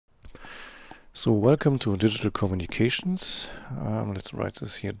So welcome to digital communications. Let's write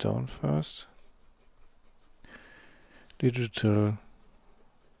this here down first. Digital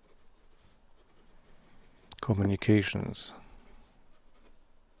communications.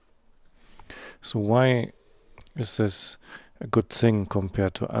 So why is this a good thing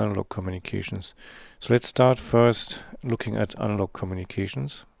compared to analog communications? So let's start first looking at analog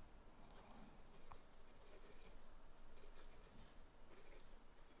communications.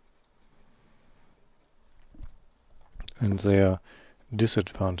 And their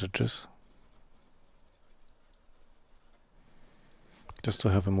disadvantages. Just to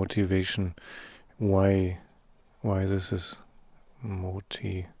have a motivation why this is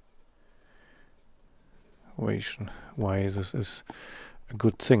why this is a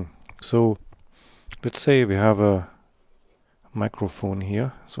good thing. So let's say we have a microphone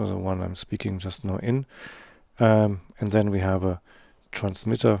here, so the one I'm speaking just now in, and then we have a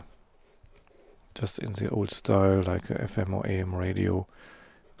transmitter, just in the old style, like a FM or AM radio.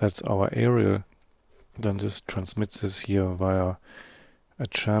 That's our aerial. Then this transmits this here via a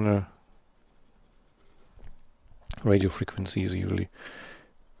channel, radio frequencies usually,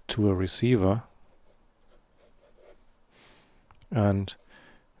 to a receiver. And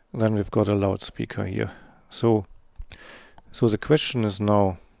then we've got a loudspeaker here. So the question is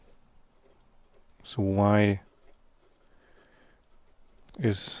now, so why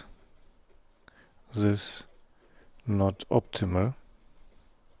is this not optimal?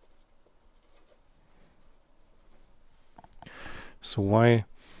 So why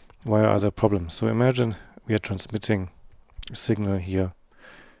are there problems? So imagine we are transmitting a signal here.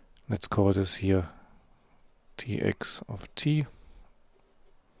 Let's call this here Tx of t,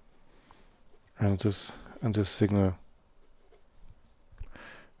 and this signal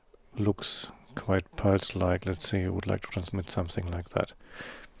looks quite pulse-like. Let's say you would like to transmit something like that.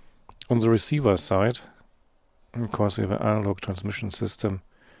 On the receiver side, because we have an analog transmission system,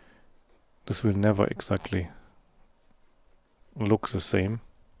 this will never exactly look the same.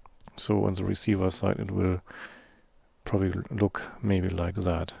 So on the receiver side it will probably look maybe like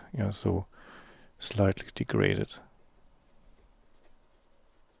that. Yeah, so slightly degraded.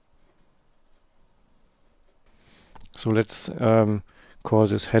 So let's call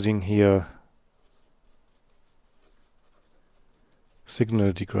this heading here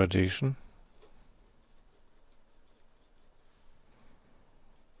signal degradation.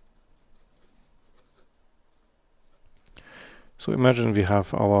 So imagine we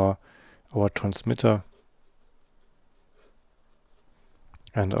have our transmitter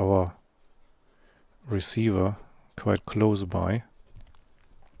and our receiver quite close by.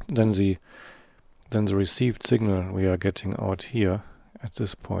 Then the received signal we are getting out here at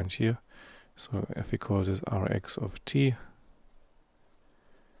this point here. So if we call this Rx of t,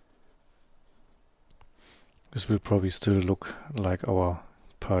 this will probably still look like our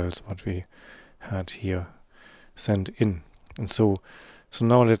pulse what we had here sent in. And so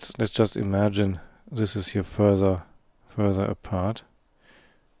now let's just imagine this is here further apart.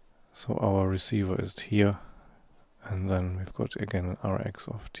 So our receiver is here, and then we've got again an Rx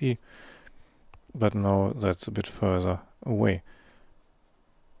of t, but now that's a bit further away.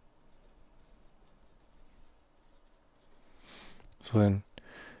 So then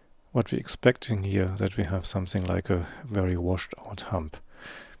what we're expecting here, that we have something like a very washed out hump.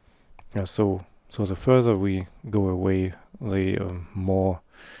 Yeah, so the further we go away, the more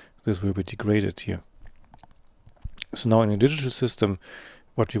this will be degraded here. So now in a digital system,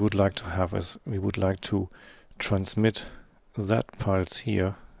 what we would like to have is we would like to transmit that pulse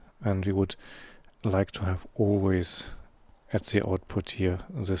here, and we would like to have always at the output here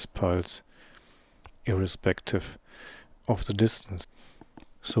this pulse, irrespective of the distance.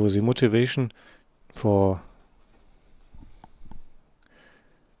 So the motivation for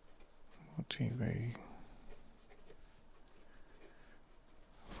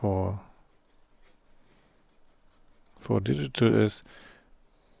digital is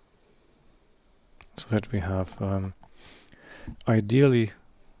so that we have ideally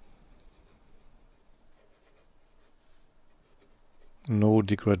no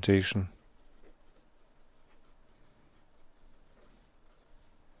degradation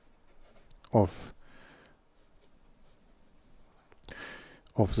of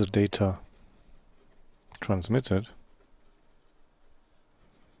the data transmitted.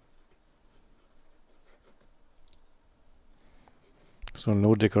 So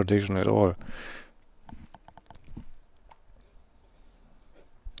no degradation at all.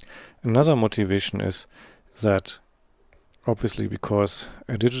 Another motivation is that obviously because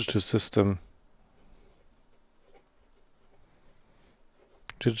a digital system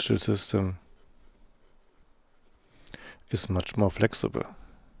is much more flexible.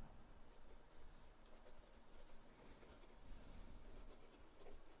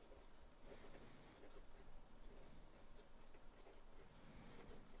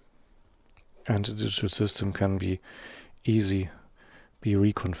 And the digital system can be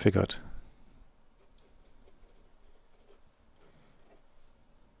reconfigured.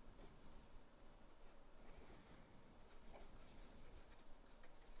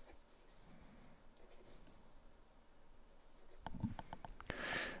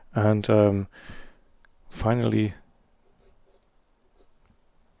 And finally,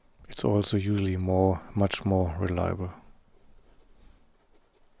 it's also usually much more reliable.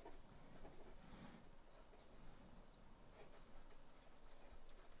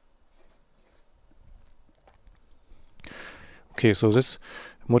 Okay, so this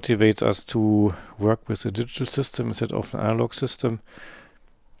motivates us to work with a digital system instead of an analog system.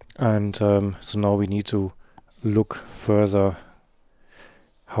 And so now we need to look further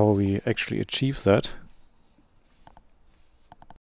how we actually achieve that.